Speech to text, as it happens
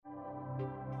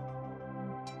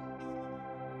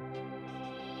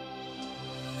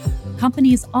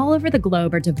companies all over the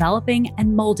globe are developing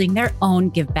and molding their own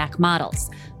give back models.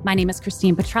 My name is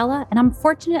Christine Petrella, and I'm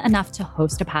fortunate enough to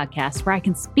host a podcast where I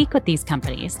can speak with these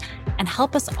companies and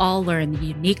help us all learn the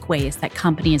unique ways that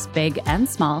companies, big and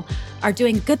small, are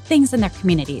doing good things in their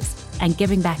communities and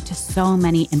giving back to so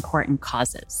many important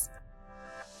causes.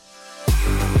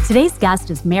 Today's guest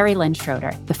is Lynn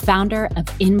Schroeder, the founder of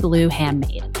In Blue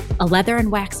Handmade, a leather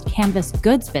and waxed canvas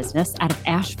goods business out of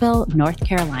Asheville, North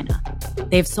Carolina.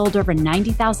 They've sold over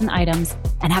 90,000 items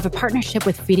and have a partnership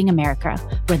with Feeding America,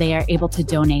 where they are able to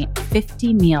donate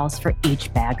 50 meals for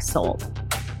each bag sold.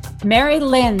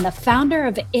 Lynn, the founder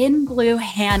of In Blue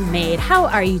Handmade. How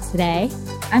are you today?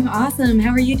 I'm awesome.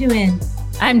 How are you doing?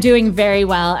 I'm doing very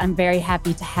well. I'm very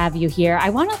happy to have you here. I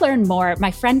want to learn more.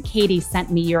 My friend Katie sent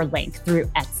me your link through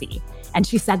Etsy. And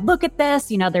she said, look at this,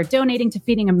 they're donating to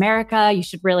Feeding America. You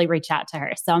should really reach out to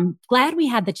her. So I'm glad we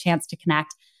had the chance to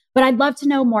connect. But I'd love to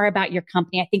know more about your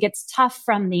company. I think it's tough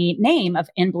from the name of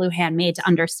In Blue Handmade to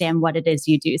understand what it is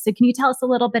you do. So can you tell us a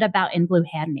little bit about In Blue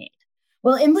Handmade?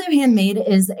 Well, In Blue Handmade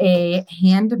is a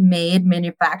handmade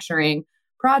manufacturing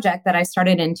project that I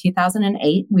started in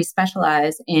 2008. We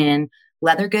specialize in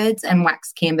leather goods and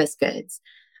wax canvas goods.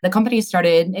 The company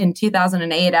started in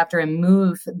 2008 after a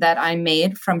move that I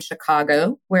made from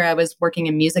Chicago, where I was working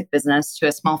in music business, to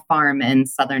a small farm in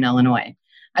Southern Illinois.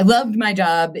 I loved my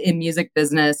job in music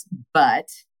business, but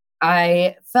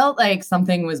I felt like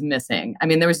something was missing. I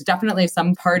mean, there was definitely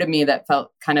some part of me that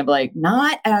felt kind of like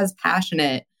not as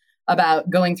passionate about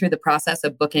going through the process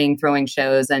of booking, throwing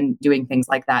shows, and doing things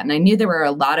like that. And I knew there were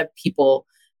a lot of people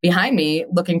behind me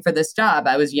looking for this job.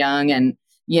 I was young and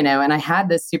I had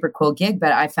this super cool gig,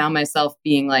 but I found myself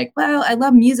being like, well, I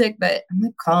love music, but I'm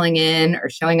like calling in or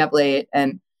showing up late.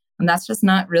 And that's just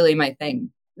not really my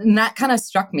thing. And that kind of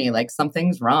struck me like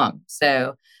something's wrong.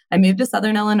 So I moved to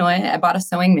Southern Illinois. I bought a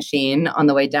sewing machine on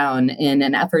the way down in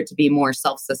an effort to be more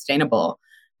self-sustainable.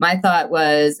 My thought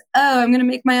was, I'm going to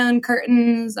make my own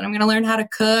curtains and I'm going to learn how to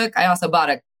cook. I also bought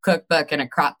a cookbook and a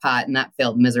crock pot, and that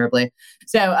failed miserably.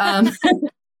 So,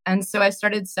 and so I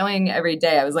started sewing every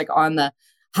day. I was like on the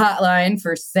hotline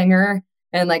for Singer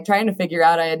and like trying to figure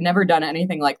out, I had never done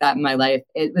anything like that in my life.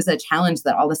 It was a challenge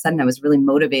that all of a sudden I was really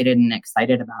motivated and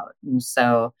excited about. And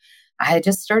so I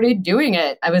just started doing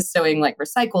it. I was sewing like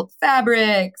recycled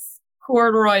fabrics,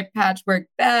 corduroy patchwork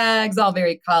bags, all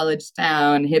very college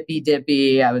town, hippy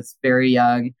dippy. I was very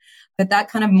young, but that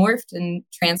kind of morphed and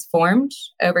transformed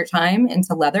over time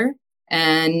into leather.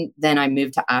 And then I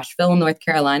moved to Asheville, North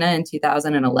Carolina in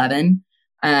 2011.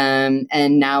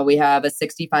 And now we have a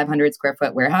 6,500 square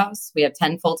foot warehouse. We have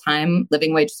 10 full-time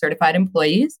living wage certified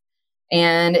employees.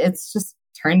 And it's just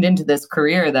turned into this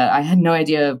career that I had no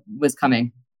idea was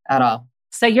coming at all.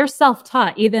 So you're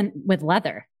self-taught, even with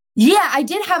leather. Yeah, I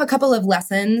did have a couple of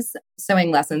lessons, sewing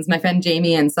lessons. My friend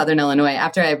Jamie in Southern Illinois,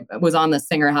 after I was on the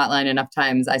Singer hotline enough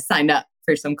times, I signed up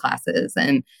for some classes,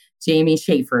 and Jamie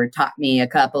Schaefer taught me a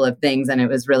couple of things, and it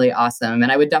was really awesome.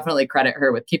 And I would definitely credit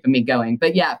her with keeping me going.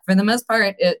 But yeah, for the most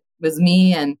part, it was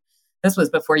me. And this was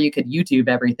before you could YouTube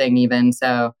everything even.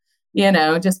 So,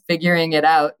 just figuring it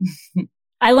out.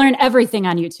 I learned everything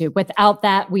on YouTube. Without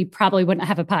that, we probably wouldn't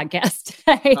have a podcast.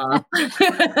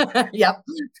 Yep.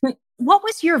 What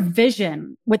was your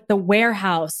vision with the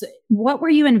warehouse? What were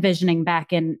you envisioning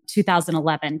back in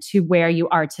 2011 to where you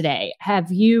are today?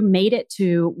 Have you made it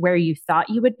to where you thought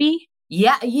you would be?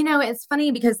 Yeah. It's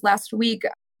funny because last week,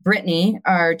 Brittany,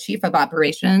 our chief of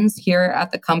operations here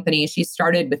at the company, she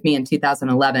started with me in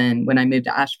 2011 when I moved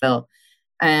to Asheville.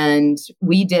 And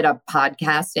we did a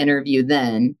podcast interview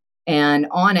then. And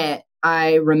on it,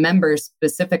 I remember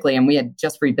specifically, and we had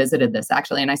just revisited this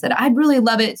actually, and I said, I'd really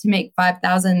love it to make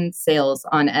 5,000 sales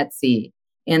on Etsy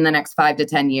in the next 5 to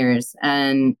 10 years.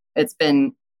 And it's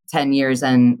been 10 years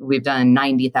and we've done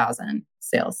 90,000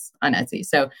 sales on Etsy.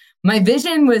 So my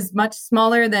vision was much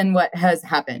smaller than what has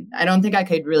happened. I don't think I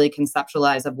could really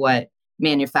conceptualize of what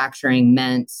manufacturing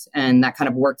meant and that kind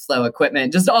of workflow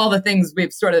equipment, just all the things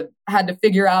we've sort of had to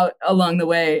figure out along the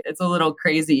way. It's a little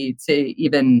crazy to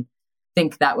even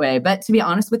think that way. But to be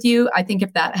honest with you, I think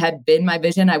if that had been my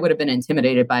vision, I would have been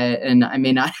intimidated by it and I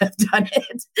may not have done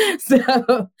it.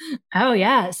 So, oh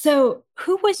yeah. So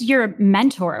who was your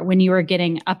mentor when you were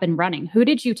getting up and running? Who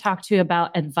did you talk to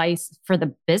about advice for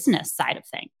the business side of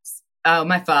things? Oh,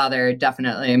 my father,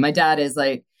 definitely. My dad is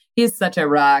like, he's such a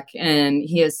rock and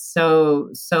he is so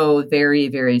very,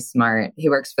 very smart. He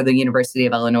works for the University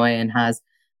of Illinois and has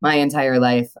my entire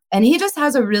life. And he just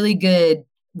has a really good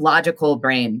logical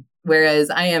brain. Whereas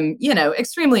I am,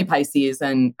 extremely Pisces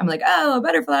and I'm like, oh, a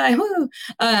butterfly. Woo.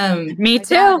 Me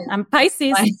too. I'm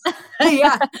Pisces.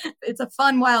 Yeah. It's a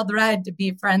fun, wild ride to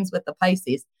be friends with the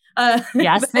Pisces.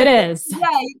 Yes, it is. Yeah,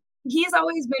 he's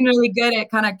always been really good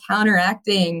at kind of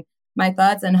counteracting my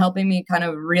thoughts and helping me kind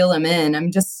of reel them in.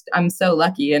 I'm so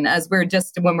lucky. And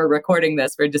when we're recording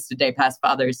this, we're just a day past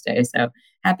Father's Day. So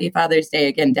happy Father's Day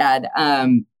again, Dad.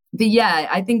 But yeah,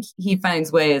 I think he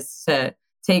finds ways to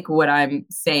take what I'm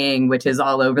saying, which is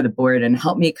all over the board, and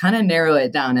help me kind of narrow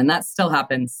it down. And that still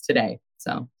happens today.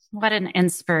 So what an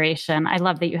inspiration. I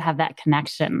love that you have that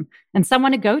connection and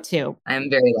someone to go to. I'm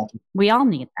very lucky. We all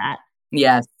need that.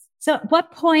 Yes. So at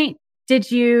what point did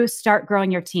you start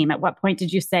growing your team? At what point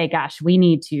did you say, gosh, we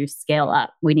need to scale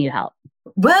up. We need help?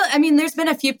 Well, I mean, there's been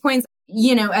a few points,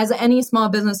 as any small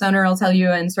business owner, I'll tell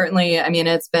you, and certainly, I mean,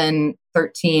 it's been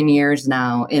 13 years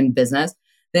now in business.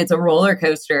 It's a roller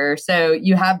coaster. So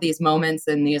you have these moments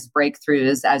and these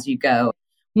breakthroughs as you go.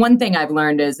 One thing I've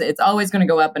learned is it's always going to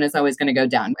go up and it's always going to go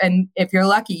down. And if you're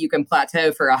lucky, you can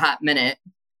plateau for a hot minute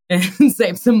and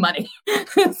save some money.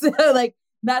 So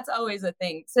that's always a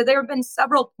thing. So there have been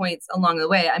several points along the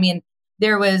way. I mean,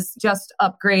 there was just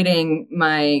upgrading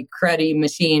my cruddy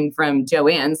machine from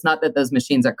Joann's. Not that those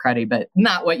machines are cruddy, but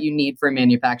not what you need for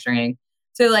manufacturing.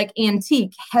 So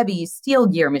antique, heavy steel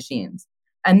gear machines.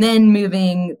 And then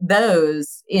moving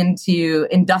those into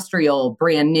industrial,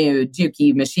 brand new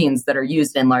Juki machines that are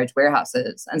used in large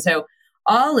warehouses. And so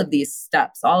all of these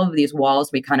steps, all of these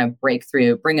walls we kind of break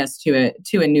through, bring us to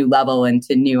a new level and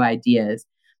to new ideas.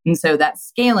 And so that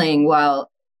scaling,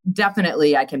 while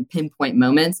definitely I can pinpoint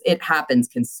moments, it happens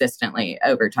consistently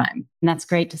over time. And that's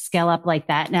great to scale up like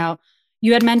that. Now,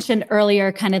 you had mentioned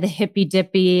earlier kind of the hippy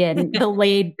dippy and the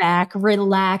laid back,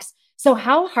 relax. So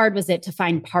how hard was it to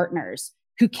find partners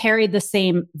who carry the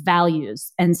same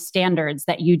values and standards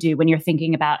that you do when you're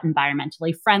thinking about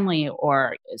environmentally friendly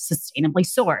or sustainably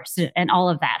sourced and all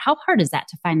of that? How hard is that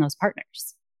to find those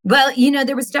partners? Well,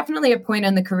 there was definitely a point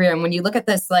in the career. And when you look at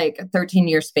this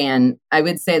 13-year span, I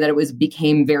would say that it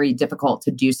became very difficult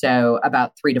to do so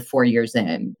about 3 to 4 years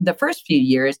in. The first few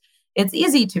years, it's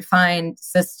easy to find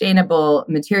sustainable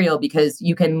material because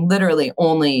you can literally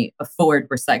only afford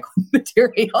recycled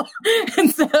material. And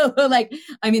so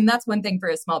that's one thing for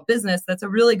a small business. That's a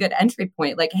really good entry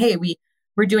point. Hey,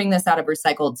 we're doing this out of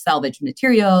recycled salvage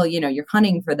material. You're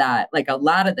hunting for that a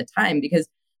lot of the time, because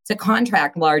to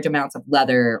contract large amounts of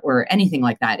leather or anything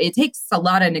like that, it takes a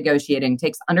lot of negotiating,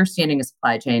 takes understanding a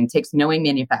supply chain, takes knowing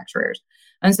manufacturers.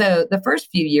 And so the first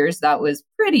few years, that was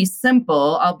pretty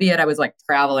simple, albeit I was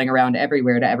traveling around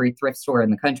everywhere to every thrift store in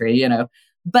the country,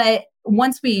 But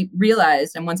once I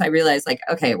realized,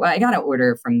 okay, well, I got to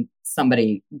order from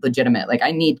somebody legitimate.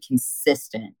 I need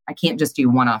consistent. I can't just do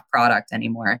one-off product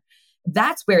anymore.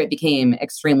 That's where it became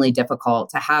extremely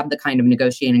difficult to have the kind of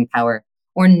negotiating power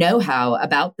or know-how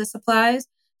about the supplies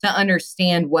to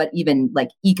understand what even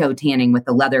eco tanning with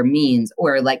the leather means,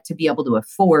 or to be able to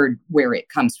afford where it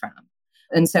comes from.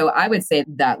 And so I would say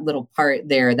that little part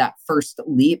there, that first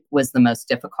leap, was the most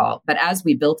difficult. But as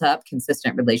we built up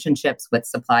consistent relationships with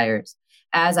suppliers,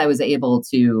 as I was able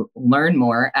to learn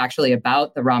more actually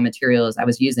about the raw materials I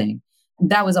was using,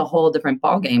 that was a whole different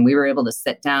ballgame. We were able to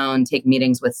sit down, take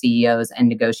meetings with CEOs and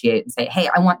negotiate and say, hey,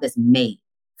 I want this made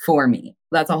for me.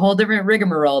 That's a whole different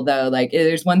rigmarole, though.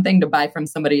 There's one thing to buy from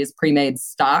somebody's pre-made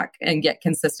stock and get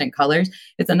consistent colors.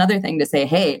 It's another thing to say,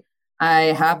 hey,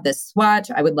 I have this swatch.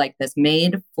 I would like this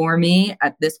made for me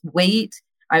at this weight.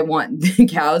 I want the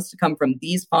cows to come from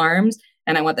these farms,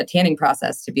 and I want the tanning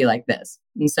process to be like this.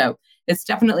 And so it's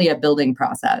definitely a building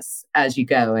process as you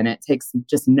go, and it takes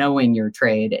just knowing your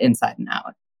trade inside and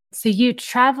out. So you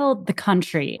traveled the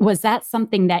country. Was that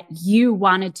something that you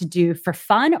wanted to do for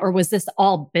fun, or was this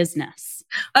all business?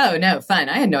 Oh, no, fun.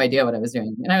 I had no idea what I was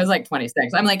doing. And I was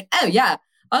 26. I'm oh yeah,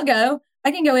 I'll go.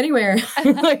 I can go anywhere.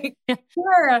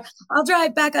 Sure, I'll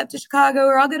drive back up to Chicago,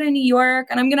 or I'll go to New York,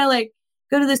 and I'm going to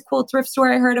go to this cool thrift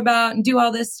store I heard about and do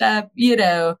all this stuff,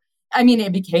 I mean,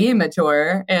 it became a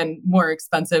chore and more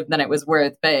expensive than it was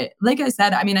worth. But like I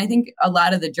said, I mean, I think a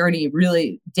lot of the journey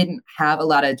really didn't have a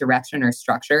lot of direction or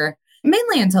structure,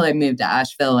 mainly until I moved to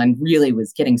Asheville and really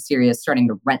was getting serious, starting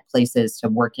to rent places to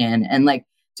work in, and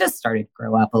just started to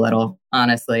grow up a little,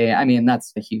 honestly. I mean,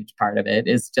 that's a huge part of it,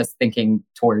 is just thinking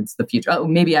towards the future. Oh,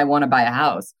 maybe I want to buy a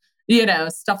house.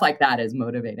 Stuff like that is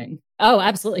motivating. Oh,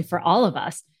 absolutely. For all of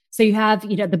us. So you have,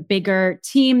 the bigger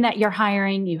team that you're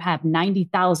hiring. You have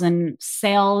 90,000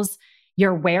 sales.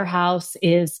 Your warehouse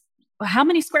is, how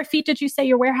many square feet did you say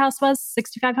your warehouse was?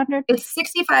 6,500? It's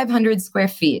 6,500 square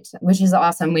feet, which is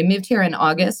awesome. We moved here in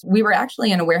August. We were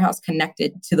actually in a warehouse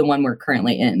connected to the one we're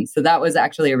currently in. So that was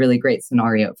actually a really great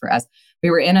scenario for us.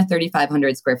 We were in a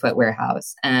 3,500 square foot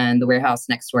warehouse, and the warehouse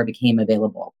next door became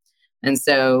available. And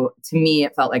so to me,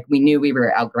 it felt like we knew we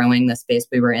were outgrowing the space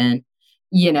we were in.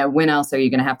 when else are you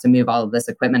going to have to move all of this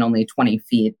equipment only 20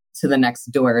 feet to the next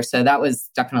door? So that was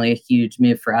definitely a huge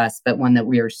move for us, but one that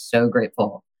we are so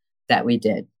grateful that we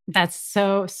did. That's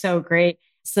so, so great.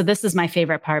 So this is my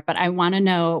favorite part, but I want to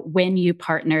know when you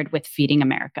partnered with Feeding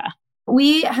America.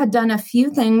 We had done a few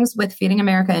things with Feeding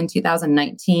America in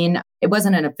 2019. It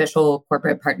wasn't an official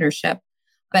corporate partnership,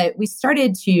 but we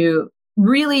started to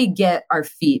really get our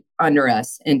feet under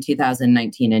us in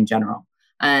 2019 in general.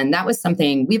 And that was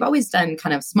something we've always done,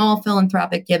 kind of small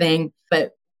philanthropic giving,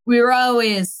 but we were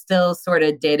always still sort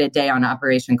of day to day on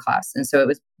operation costs. And so it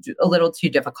was a little too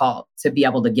difficult to be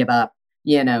able to give up,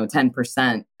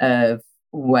 10% of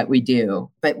what we do.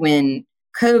 But when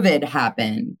COVID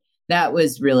happened, that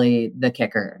was really the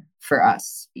kicker for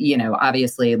us.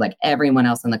 Obviously, like everyone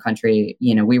else in the country,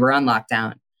 we were on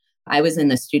lockdown. I was in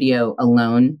the studio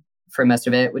alone for most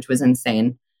of it, which was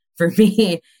insane for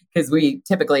me because we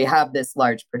typically have this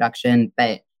large production,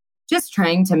 but just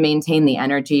trying to maintain the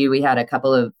energy. We had a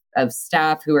couple of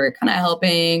staff who were kind of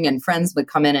helping, and friends would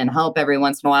come in and help every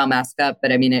once in a while mask up.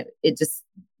 But I mean, it just,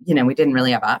 we didn't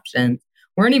really have options.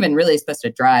 We weren't even really supposed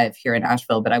to drive here in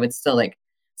Asheville, but I would still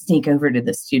sneak over to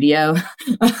the studio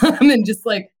and just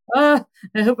I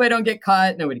hope I don't get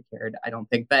caught. Nobody cared, I don't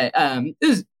think, but it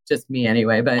was just me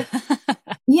anyway. But,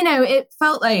 it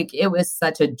felt like it was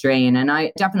such a drain. And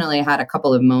I definitely had a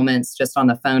couple of moments just on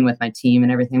the phone with my team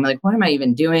and everything. Like, what am I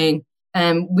even doing?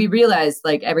 And we realized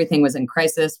everything was in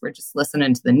crisis. We're just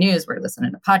listening to the news. We're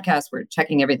listening to podcasts. We're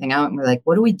checking everything out. And we're like,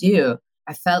 what do we do?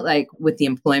 I felt like with the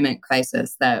employment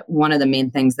crisis that one of the main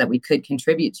things that we could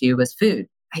contribute to was food.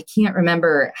 I can't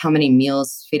remember how many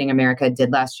meals Feeding America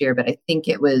did last year, but I think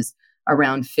it was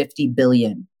around 50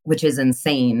 billion, which is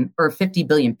insane, or 50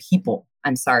 billion people.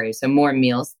 I'm sorry. So more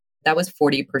meals. That was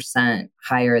 40%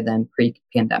 higher than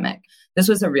pre-pandemic. This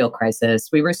was a real crisis.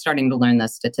 We were starting to learn the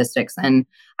statistics. And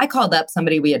I called up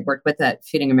somebody we had worked with at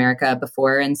Feeding America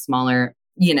before in smaller,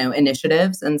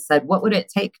 initiatives and said, what would it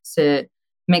take to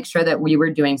make sure that we were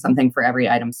doing something for every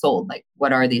item sold? Like,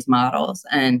 what are these models?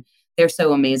 And they're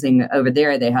so amazing over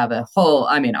there. They have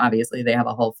obviously they have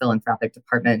a whole philanthropic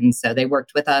department. And so they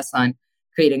worked with us on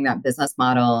creating that business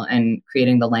model and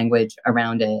creating the language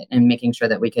around it and making sure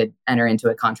that we could enter into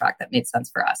a contract that made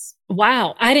sense for us.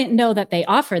 Wow. I didn't know that they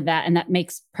offered that. And that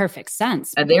makes perfect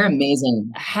sense. They're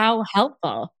amazing. How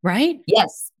helpful, right?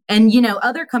 Yes. And,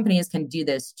 other companies can do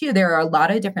this too. There are a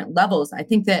lot of different levels. I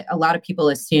think that a lot of people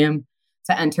assume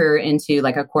to enter into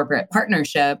a corporate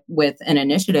partnership with an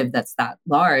initiative that's that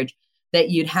large, that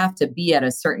you'd have to be at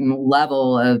a certain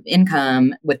level of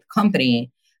income with the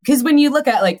company. Because when you look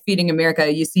at Feeding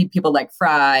America, you see people like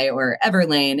Fry or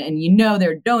Everlane, and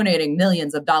they're donating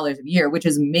millions of dollars a year, which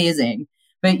is amazing.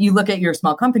 But you look at your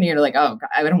small company, and you're like, oh, God,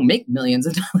 I don't make millions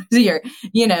of dollars a year,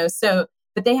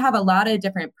 but they have a lot of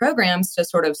different programs to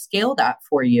sort of scale that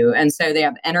for you. And so they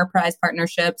have enterprise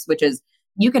partnerships, which is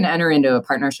you can enter into a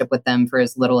partnership with them for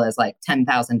as little as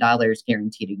 $10,000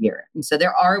 guaranteed a year. And so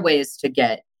there are ways to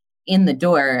get in the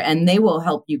door, and they will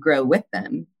help you grow with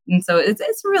them. And so it's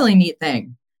a really neat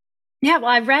thing. Yeah,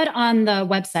 well, I read on the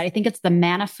website, I think it's the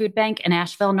Manna Food Bank in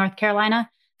Asheville, North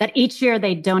Carolina, that each year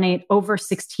they donate over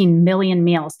 16 million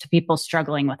meals to people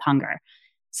struggling with hunger.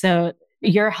 So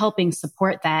you're helping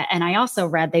support that. And I also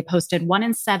read they posted 1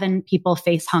 in 7 people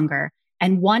face hunger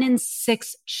and 1 in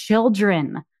 6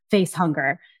 children face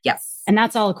hunger. Yes. And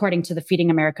that's all according to the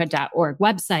feedingamerica.org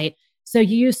website. So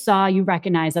you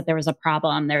recognized that there was a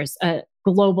problem. There's a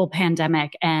global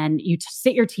pandemic, and you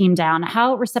sit your team down.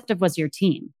 How receptive was your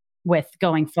team with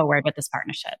going forward with this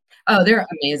partnership? Oh, they're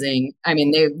amazing. I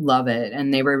mean, they love it,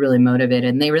 and they were really motivated,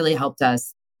 and they really helped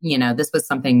us. This was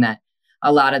something that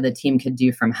a lot of the team could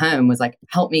do from home, was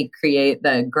help me create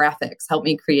the graphics, help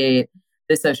me create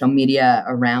the social media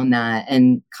around that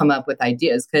and come up with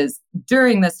ideas. Because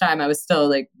during this time, I was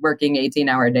still working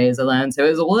 18-hour days alone. So it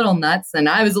was a little nuts, and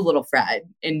I was a little fried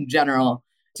in general,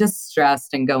 just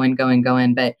stressed and going.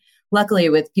 But luckily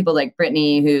with people like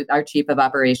Brittany, who our chief of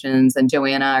operations, and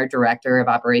Joanna, our director of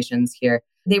operations here,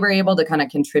 they were able to kind of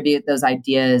contribute those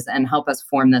ideas and help us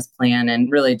form this plan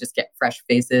and really just get fresh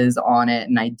faces on it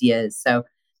and ideas. So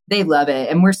they love it.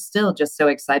 And we're still just so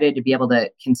excited to be able to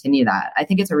continue that. I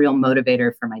think it's a real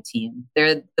motivator for my team.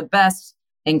 They're the best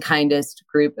and kindest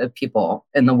group of people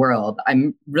in the world.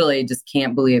 I'm really just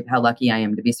can't believe how lucky I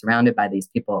am to be surrounded by these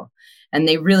people. And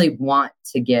they really want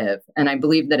to give. And I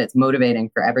believe that it's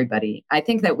motivating for everybody. I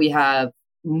think that we have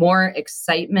more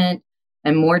excitement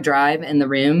and more drive in the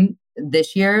room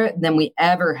this year than we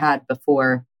ever had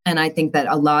before. And I think that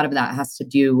a lot of that has to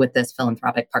do with this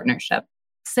philanthropic partnership.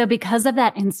 So because of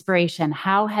that inspiration,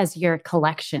 how has your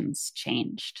collections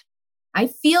changed? I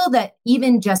feel that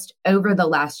even just over the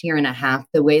last year and a half,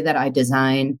 the way that I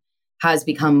design has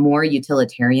become more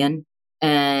utilitarian.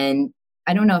 And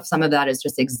I don't know if some of that is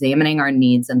just examining our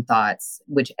needs and thoughts,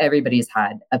 which everybody's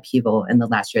had upheaval in the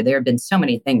last year. There have been so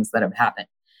many things that have happened.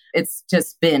 It's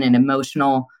just been an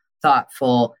emotional,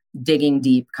 thoughtful, digging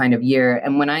deep kind of year.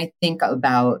 And when I think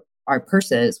about our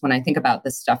purses, when I think about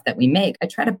the stuff that we make, I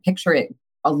try to picture it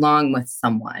along with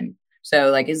someone.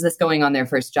 So like, is this going on their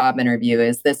first job interview?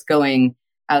 Is this going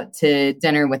out to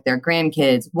dinner with their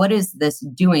grandkids? What is this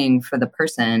doing for the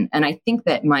person? And I think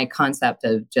that my concept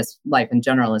of just life in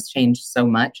general has changed so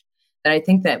much that I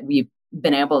think that we've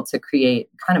been able to create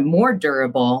kind of more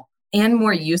durable and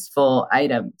more useful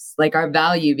items. Like our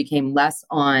value became less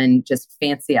on just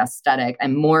fancy aesthetic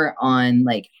and more on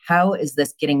like, how is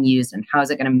this getting used and how is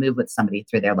it going to move with somebody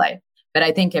through their life? But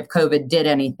I think if COVID did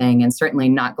anything, and certainly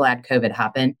not glad COVID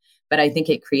happened, but I think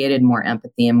it created more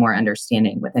empathy and more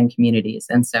understanding within communities.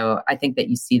 And so I think that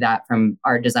you see that from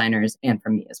our designers and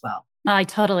from me as well. I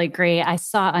totally agree. I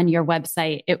saw on your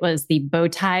website, it was the bow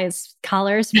ties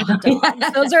collars.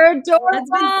 Those are adorable. That's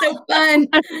been so fun.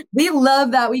 We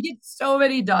love that. We get so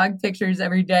many dog pictures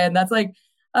every day. And that's like,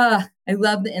 I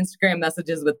love the Instagram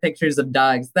messages with pictures of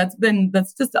dogs. That's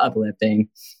just uplifting.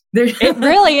 It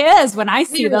really is. When I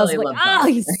see those, really like, oh,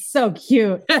 he's so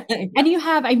cute. And you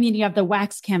have the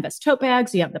wax canvas tote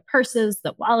bags, you have the purses,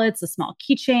 the wallets, the small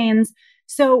keychains.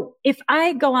 So if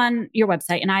I go on your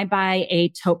website and I buy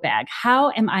a tote bag,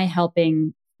 how am I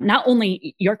helping not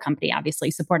only your company,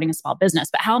 obviously supporting a small business,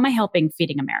 but how am I helping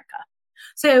Feeding America?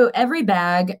 So every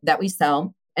bag that we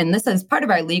sell, and this is part of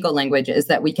our legal language, is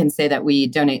that we can say that we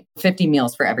donate 50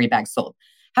 meals for every bag sold.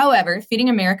 However, Feeding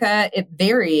America, it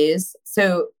varies.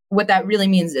 So what that really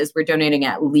means is we're donating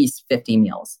at least 50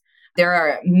 meals. There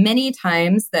are many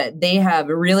times that they have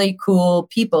really cool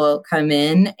people come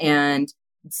in and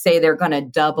say they're going to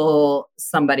double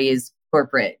somebody's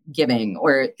corporate giving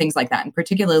or things like that, and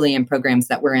particularly in programs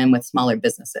that we're in with smaller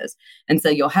businesses. And so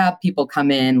you'll have people come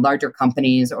in, larger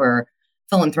companies or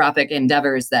philanthropic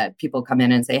endeavors that people come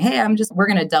in and say, hey, we're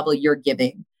going to double your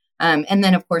giving. And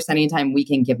then of course, anytime we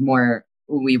can give more,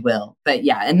 we will. But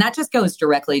yeah, and that just goes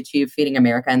directly to Feeding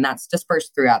America, and that's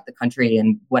dispersed throughout the country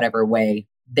in whatever way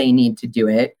they need to do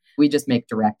it. We just make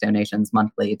direct donations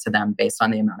monthly to them based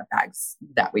on the amount of bags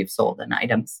that we've sold and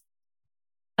items.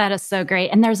 That is so great.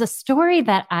 And there's a story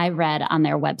that I read on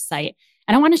their website,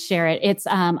 and I want to share it. It's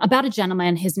about a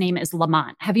gentleman. His name is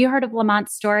Lamont. Have you heard of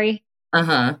Lamont's story? I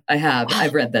have.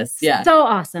 I've read this. Yeah. So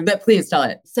awesome. But please tell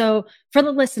it. So for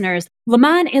the listeners,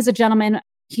 Lamont is a gentleman.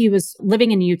 He was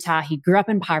living in Utah. He grew up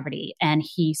in poverty, and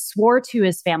he swore to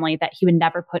his family that he would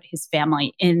never put his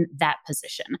family in that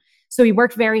position. So he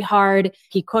worked very hard.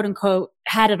 He, quote unquote,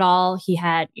 had it all. He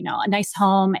had, a nice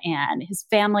home, and his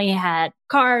family had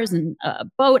cars and a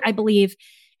boat, I believe.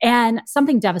 And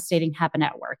something devastating happened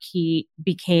at work. He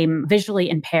became visually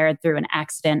impaired through an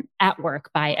accident at work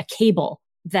by a cable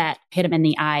that hit him in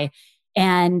the eye,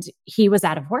 and he was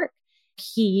out of work.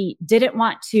 He didn't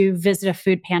want to visit a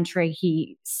food pantry.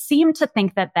 He seemed to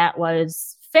think that that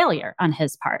was failure on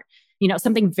his part,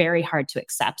 something very hard to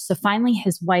accept. So finally,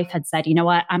 his wife had said, you know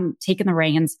what, I'm taking the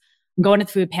reins. I'm going to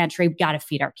the food pantry. We've got to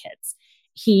feed our kids.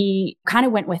 He kind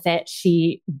of went with it.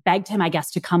 She begged him, I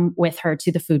guess, to come with her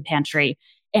to the food pantry.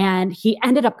 And he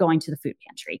ended up going to the food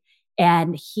pantry.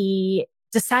 And he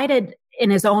decided in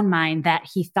his own mind that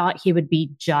he thought he would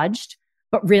be judged.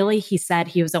 But really, he said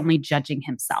he was only judging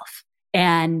himself.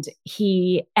 And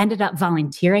he ended up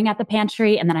volunteering at the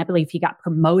pantry. And then I believe he got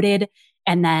promoted,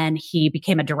 and then he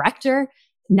became a director.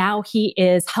 Now he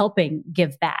is helping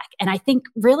give back. And I think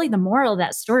really the moral of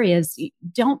that story is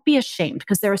don't be ashamed,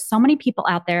 because there are so many people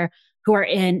out there who are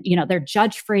in, they're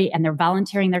judge free and they're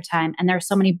volunteering their time. And there are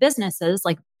so many businesses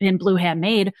like in Blue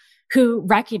Handmade who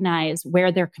recognize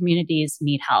where their communities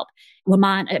need help.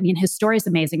 Lamont, his story is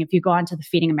amazing. If you go onto the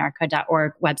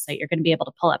feedingamerica.org website, you're going to be able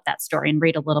to pull up that story and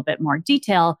read a little bit more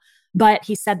detail. But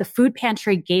he said the food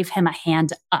pantry gave him a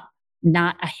hand up,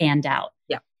 not a handout.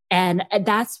 Yeah. And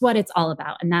that's what it's all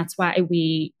about. And that's why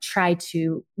we try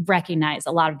to recognize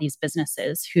a lot of these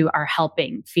businesses who are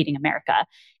helping Feeding America.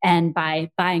 And by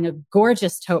buying a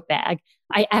gorgeous tote bag,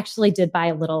 I actually did buy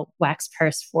a little wax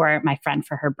purse for my friend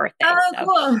for her birthday.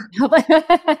 Oh, cool.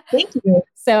 Thank you.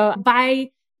 So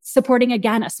by supporting,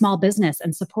 again, a small business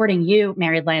and supporting you,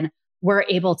 Mary Lynn, we're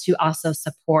able to also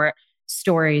support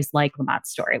stories like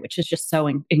Lamont's story, which is just so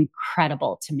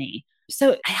incredible to me.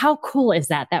 So how cool is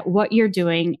that what you're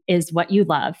doing is what you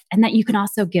love and that you can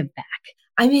also give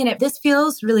back? This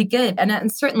feels really good.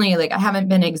 And certainly, I haven't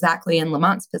been exactly in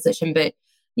Lamont's position, but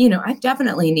I've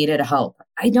definitely needed help.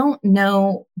 I don't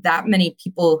know that many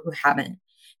people who haven't.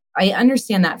 I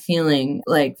understand that feeling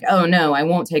like, oh no, I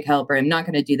won't take help, or I'm not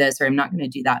going to do this, or I'm not going to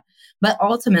do that. But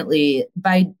ultimately,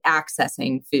 by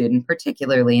accessing food, and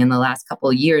particularly in the last couple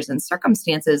of years, and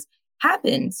circumstances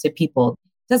happen to people,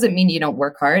 doesn't mean you don't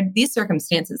work hard. These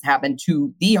circumstances happen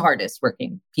to the hardest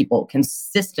working people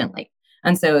consistently.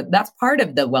 And so that's part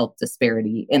of the wealth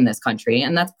disparity in this country.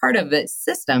 And that's part of a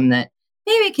system that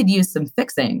maybe could use some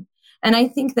fixing. And I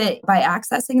think that by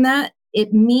accessing that,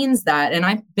 it means that, and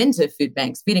I've been to food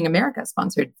banks, Feeding America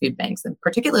sponsored food banks, and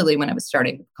particularly when I was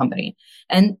starting the company.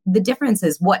 And the difference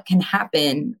is what can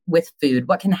happen with food,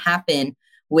 what can happen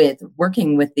with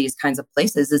working with these kinds of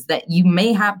places is that you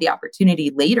may have the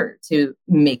opportunity later to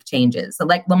make changes. So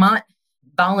like Lamont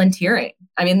volunteering.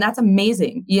 I mean, that's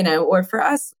amazing, or for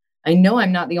us, I know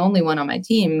I'm not the only one on my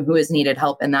team who has needed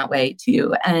help in that way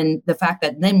too. And the fact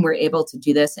that then we're able to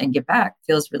do this and give back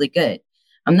feels really good.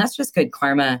 That's just good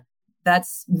karma.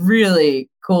 That's really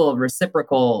cool,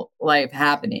 reciprocal life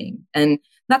happening. And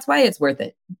that's why it's worth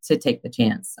it to take the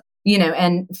chance.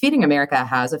 And Feeding America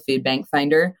has a food bank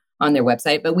finder on their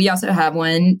website, but we also have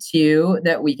one too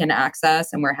that we can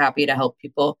access, and we're happy to help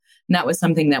people. And that was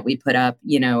something that we put up,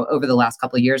 over the last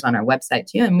couple of years on our website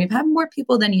too. And we've had more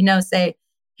people than say,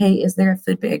 hey, is there a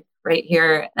food bank right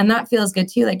here? And that feels good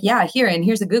too. Like, yeah, here, and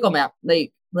here's a Google map.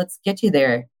 Like, let's get you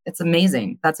there. It's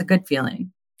amazing. That's a good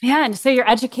feeling. Yeah. And so you're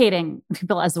educating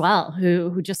people as well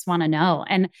who just want to know.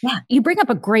 And you bring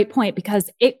up a great point because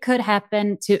it could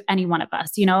happen to any one of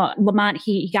us. Lamont,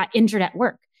 he got injured at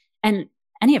work, and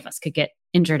any of us could get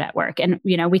injured at work, and,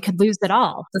 we could lose it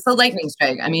all. It's a lightning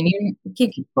strike. I mean, you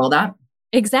can't control that.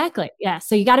 Exactly. Yeah.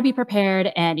 So you got to be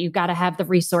prepared, and you've got to have the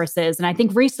resources. And I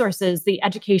think resources, the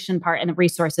education part and the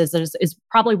resources is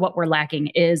probably what we're lacking,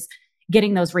 is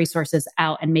getting those resources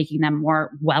out and making them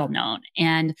more well-known.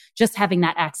 And just having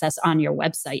that access on your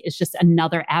website is just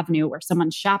another avenue where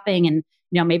someone's shopping and,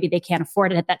 maybe they can't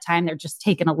afford it at that time. They're just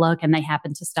taking a look and they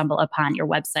happen to stumble upon your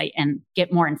website and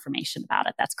get more information about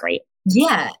it. That's great.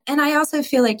 Yeah. And I also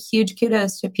feel like huge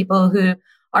kudos to people who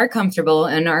are comfortable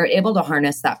and are able to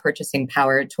harness that purchasing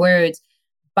power towards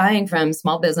buying from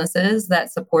small businesses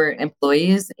that support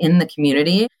employees in the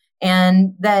community,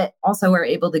 and that also are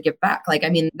able to give back.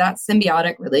 That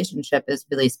symbiotic relationship is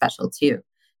really special too.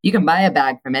 You can buy a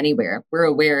bag from anywhere. We're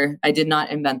aware I did not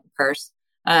invent the purse,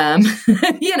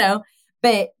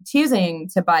 but choosing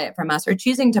to buy it from us, or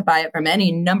choosing to buy it from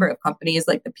any number of companies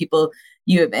like the people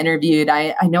you have interviewed.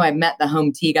 I know I've met the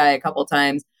home tea guy a couple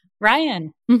times.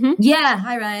 Ryan. Mm-hmm. Yeah.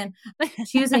 Hi, Ryan.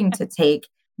 Choosing to take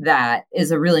that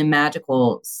is a really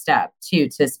magical step too,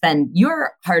 to spend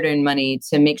your hard-earned money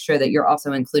to make sure that you're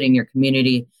also including your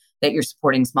community, that you're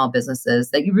supporting small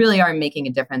businesses, that you really are making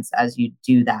a difference as you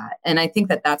do that. And I think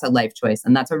that that's a life choice,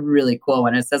 and that's a really cool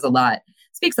one. It says a lot,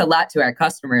 speaks a lot to our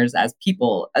customers as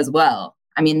people as well.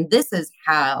 I mean, this is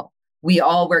how we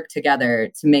all work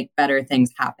together to make better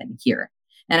things happen here.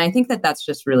 And I think that that's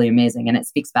just really amazing. And it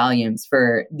speaks volumes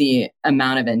for the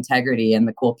amount of integrity and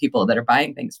the cool people that are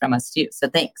buying things from us too. So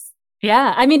thanks.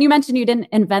 Yeah. I mean, you mentioned you didn't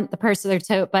invent the purse or the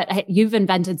tote, but you've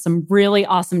invented some really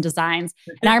awesome designs.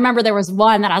 And I remember there was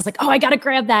one that I was like, oh, I got to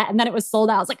grab that. And then it was sold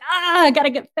out. I was like, I got to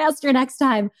get faster next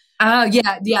time. Oh,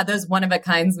 yeah. Yeah. Those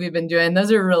one-of-a-kinds we've been doing.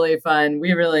 Those are really fun.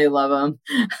 We really love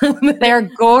them. They're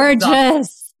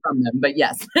gorgeous. From them, but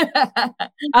yes.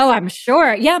 Oh, I'm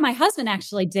sure. Yeah. My husband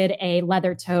actually did a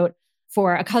leather tote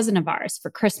for a cousin of ours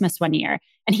for Christmas one year,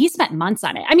 and he spent months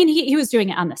on it. I mean, he was doing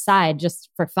it on the side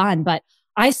just for fun, but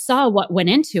I saw what went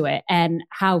into it and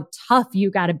how tough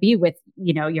you got to be with,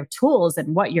 your tools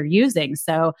and what you're using.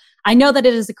 So I know that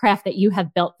it is a craft that you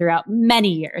have built throughout many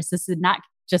years. This did not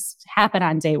just happen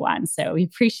on day one. So we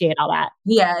appreciate all that.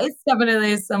 Yeah, it's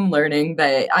definitely some learning,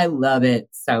 but I love it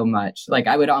so much.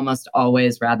 I would almost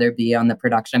always rather be on the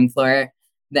production floor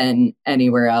than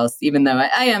anywhere else, even though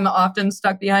I am often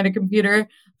stuck behind a computer.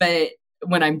 But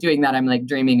when I'm doing that, I'm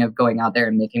dreaming of going out there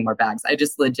and making more bags. I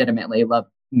just legitimately love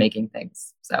making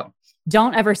things. So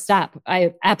don't ever stop.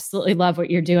 I absolutely love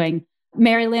what you're doing.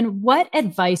 Mary Lynn, what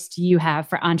advice do you have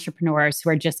for entrepreneurs who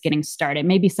are just getting started?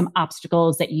 Maybe some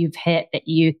obstacles that you've hit that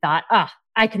you thought,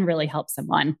 I can really help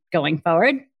someone going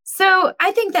forward. So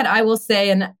I think that I will say,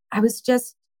 and I was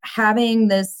just having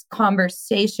this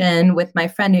conversation with my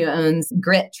friend who owns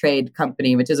Grit Trade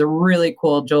Company, which is a really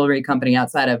cool jewelry company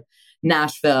outside of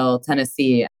Nashville,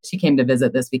 Tennessee. She came to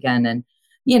visit this weekend, and,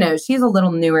 she's a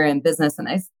little newer in business. And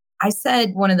I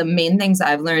said, one of the main things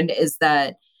I've learned is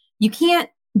that you can't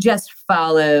just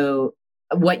follow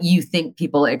what you think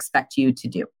people expect you to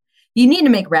do. you need to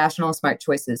make rational, smart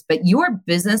choices, but your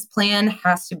business plan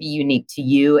has to be unique to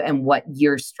you and what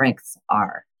your strengths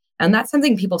are. And that's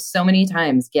something people so many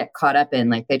times get caught up in.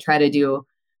 Like they try to do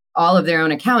all of their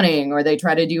own accounting, or they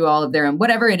try to do all of their own,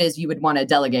 whatever it is you would want to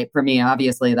delegate. For me,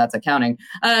 obviously that's accounting.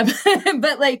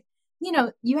 But like,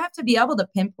 you have to be able to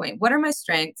pinpoint, what are my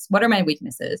strengths? What are my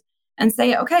weaknesses? And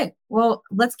say, okay, well,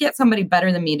 let's get somebody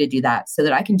better than me to do that so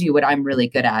that I can do what I'm really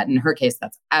good at. In her case,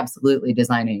 that's absolutely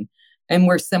designing. And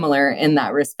we're similar in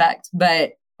that respect.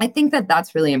 But I think that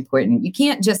that's really important. You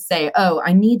can't just say, oh,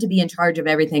 I need to be in charge of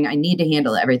everything. I need to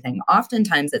handle everything.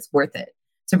 Oftentimes it's worth it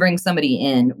to bring somebody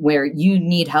in where you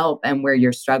need help and where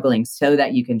you're struggling so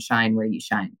that you can shine where you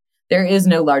shine. There is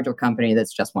no larger company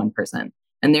that's just one person.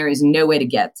 And there is no way to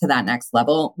get to that next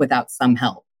level without some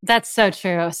help. That's so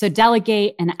true. So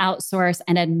delegate and outsource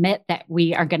and admit that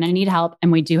we are going to need help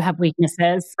and we do have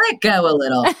weaknesses. Let go a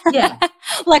little. Yeah.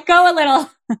 Let go a little.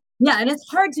 Yeah. And it's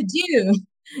hard to do.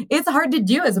 It's hard to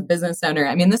do as a business owner.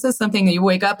 I mean, this is something that you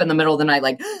wake up in the middle of the night,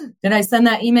 like, did I send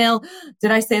that email?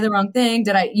 Did I say the wrong thing?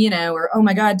 Did I, or, oh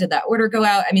my God, did that order go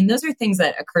out? I mean, those are things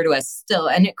that occur to us still,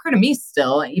 and it occur to me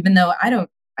still, even though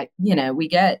we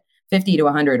get 50 to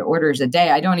 100 orders a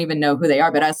day. I don't even know who they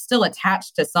are, but I was still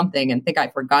attached to something and think I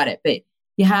forgot it. But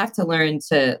you have to learn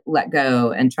to let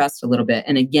go and trust a little bit.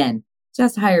 And again,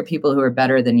 just hire people who are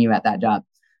better than you at that job.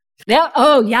 Yeah.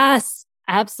 Oh, yes.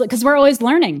 Absolutely. Because we're always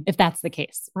learning if that's the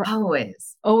case. We're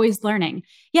always learning.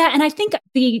 Yeah. And I think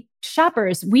the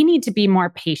shoppers, we need to be more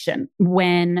patient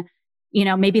when,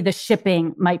 maybe the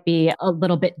shipping might be a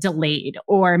little bit delayed,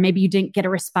 or maybe you didn't get a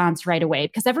response right away,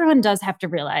 because everyone does have to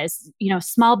realize,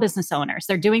 small business owners,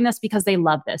 they're doing this because they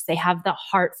love this. They have the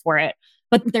heart for it,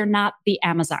 but they're not the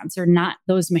Amazons. They're not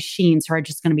those machines who are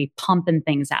just going to be pumping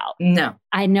things out. No.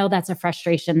 I know that's a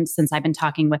frustration since I've been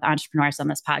talking with entrepreneurs on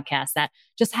this podcast, that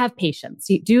just have patience.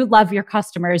 You do love your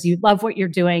customers. You love what you're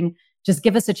doing. Just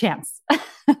give us a chance.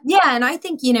 Yeah. And I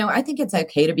think it's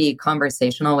okay to be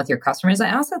conversational with your customers.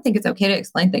 I also think it's okay to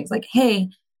explain things like, hey,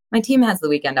 my team has the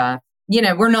weekend off.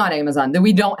 We're not Amazon.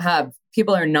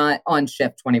 People are not on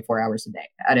shift 24 hours a day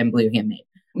at In Blue Handmade.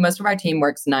 Most of our team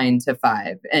works 9 to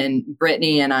 5, and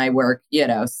Brittany and I work,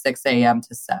 6 a.m.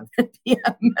 to 7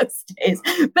 p.m. most days.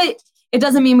 But it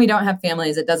doesn't mean we don't have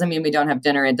families. It doesn't mean we don't have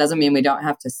dinner. It doesn't mean we don't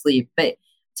have to sleep. But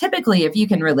typically, if you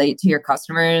can relate to your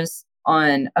customers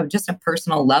on just a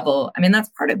personal level, I mean,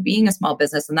 that's part of being a small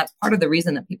business. And that's part of the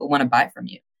reason that people want to buy from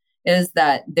you, is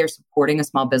that they're supporting a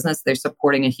small business, they're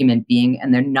supporting a human being,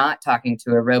 and they're not talking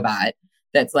to a robot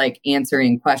that's like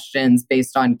answering questions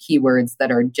based on keywords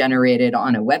that are generated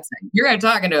on a website. You're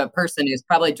talking to a person who's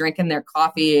probably drinking their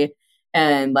coffee,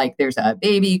 and like there's a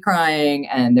baby crying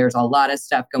and there's a lot of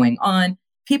stuff going on.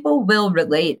 People will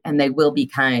relate, and they will be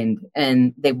kind,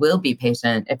 and they will be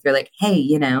patient. If you're like, hey,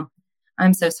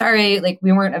 I'm so sorry, like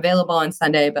we weren't available on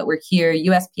Sunday, but we're here.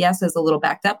 USPS is a little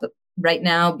backed up right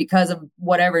now because of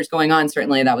whatever's going on.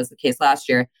 Certainly that was the case last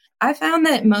year. I found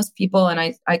that most people, and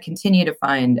I continue to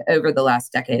find over the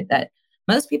last decade, that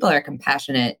most people are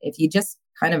compassionate if you just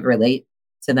kind of relate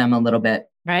to them a little bit.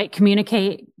 Right?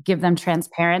 Communicate, give them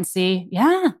transparency.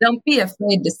 Yeah. Don't be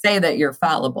afraid to say that you're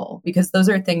fallible, because those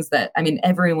are things that,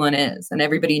 everyone is, and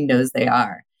everybody knows they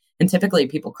are. And typically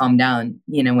people calm down,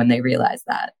 when they realize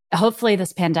that. Hopefully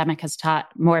this pandemic has taught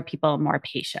more people more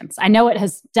patience. I know it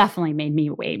has definitely made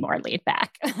me way more laid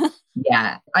back.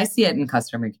 Yeah, I see it in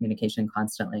customer communication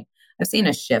constantly. I've seen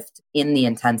a shift in the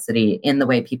intensity, in the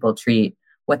way people treat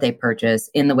what they purchase,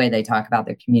 in the way they talk about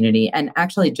their community, and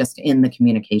actually just in the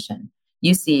communication.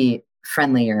 You see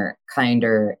friendlier,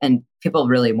 kinder, and people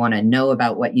really want to know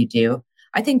about what you do.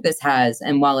 I think this has,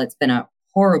 and while it's been a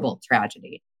horrible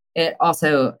tragedy, it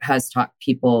also has taught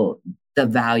people the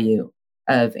value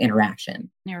of interaction.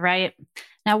 You're right.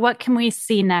 Now, what can we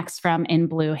see next from In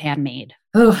Blue Handmade?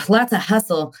 Oh, lots of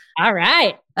hustle. All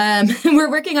right. We're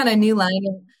working on a new line.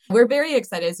 We're very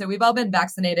excited. So we've all been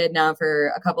vaccinated now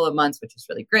for a couple of months, which is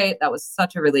really great. That was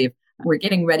such a relief. We're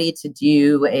getting ready to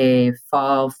do a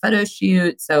fall photo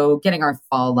shoot. So getting our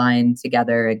fall line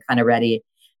together and kind of ready.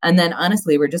 And then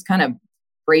honestly, we're just kind of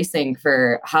bracing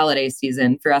for holiday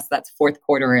season. For us, that's fourth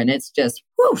quarter. And it's just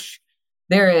whoosh.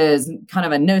 There is kind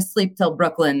of a no sleep till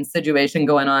Brooklyn situation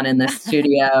going on in this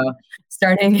studio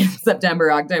starting in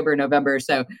September, October, November.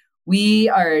 So we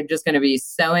are just going to be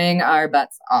sewing our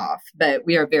butts off, but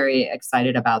we are very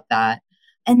excited about that.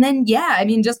 And then,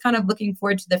 just kind of looking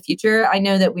forward to the future. I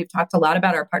know that we've talked a lot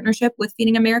about our partnership with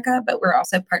Feeding America, but we're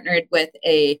also partnered with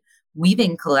a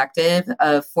weaving collective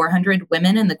of 400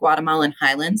 women in the Guatemalan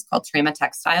highlands called Trema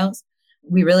Textiles.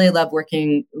 We really love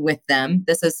working with them.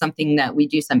 This is something that we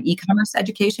do some e-commerce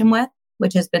education with,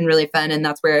 which has been really fun. And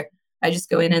that's where I just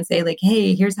go in and say like,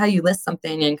 hey, here's how you list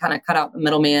something, and kind of cut out the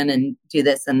middleman and do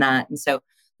this and that. And so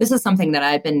this is something that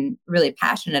I've been really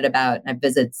passionate about. I've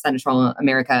visited Central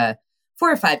America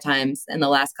 4 or 5 times in the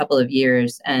last couple of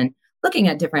years, and looking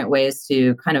at different ways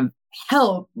to kind of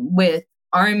help with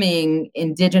arming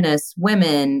Indigenous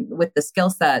women with the skill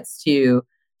sets to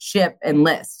ship and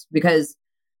list, because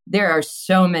there are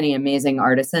so many amazing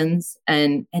artisans,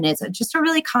 and it's just a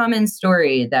really common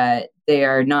story that they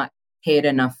are not paid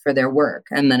enough for their work,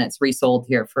 and then it's resold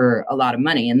here for a lot of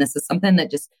money. And this is something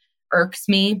that just irks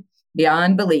me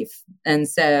beyond belief. And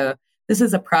so this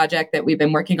is a project that we've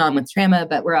been working on with Trama,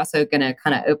 but we're also going to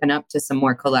kind of open up to some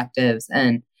more collectives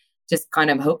and just kind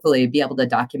of hopefully be able to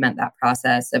document that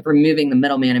process of removing the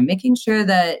middleman and making sure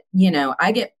that,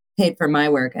 I get paid for my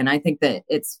work. And I think that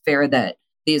it's fair that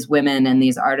these women and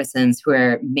these artisans who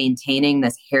are maintaining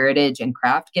this heritage and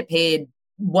craft get paid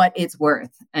what it's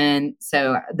worth. And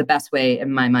so the best way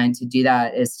in my mind to do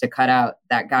that is to cut out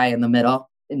that guy in the middle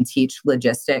and teach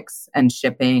logistics and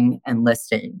shipping and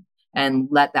listing and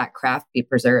let that craft be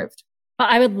preserved. Well,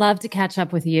 I would love to catch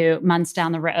up with you months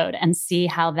down the road and see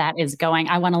how that is going.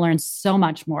 I want to learn so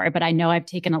much more, but I know I've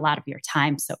taken a lot of your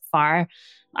time so far.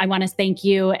 I want to thank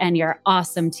you and your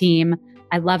awesome team.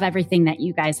 I love everything that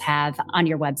you guys have on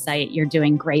your website. You're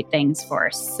doing great things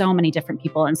for so many different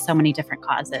people and so many different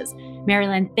causes. Mary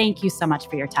Lynn, thank you so much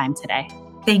for your time today.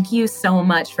 Thank you so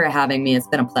much for having me. It's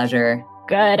been a pleasure.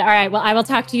 Good. All right. Well, I will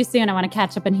talk to you soon. I want to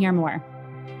catch up and hear more.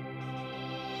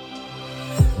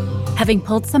 Having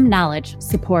pulled some knowledge,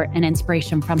 support, and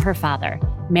inspiration from her father,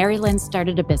 Mary Lynn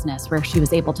started a business where she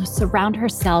was able to surround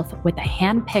herself with a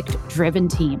hand-picked, driven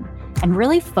team and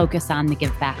really focus on the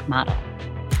give back model.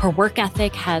 Her work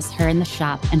ethic has her in the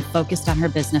shop and focused on her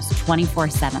business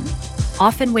 24/7,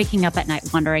 often waking up at night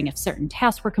wondering if certain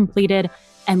tasks were completed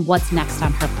and what's next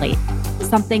on her plate,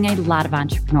 something a lot of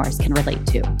entrepreneurs can relate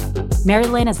to. Mary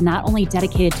Lynn is not only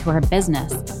dedicated to her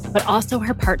business, but also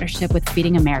her partnership with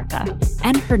Feeding America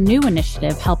and her new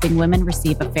initiative helping women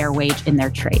receive a fair wage in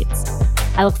their trades.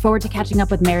 I look forward to catching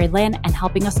up with Mary Lynn and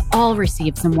helping us all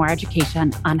receive some more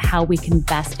education on how we can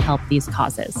best help these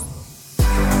causes.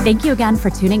 Thank you again for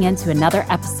tuning in to another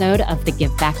episode of The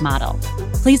Give Back Model.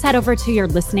 Please head over to your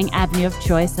listening avenue of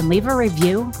choice and leave a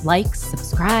review, like,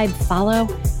 subscribe, follow,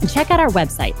 and check out our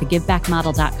website,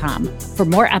 thegivebackmodel.com, for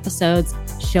more episodes,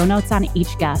 show notes on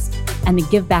each guest, and the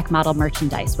Give Back Model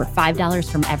merchandise, where $5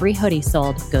 from every hoodie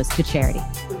sold goes to charity.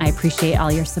 I appreciate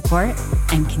all your support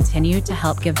and continue to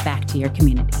help give back to your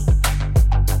community.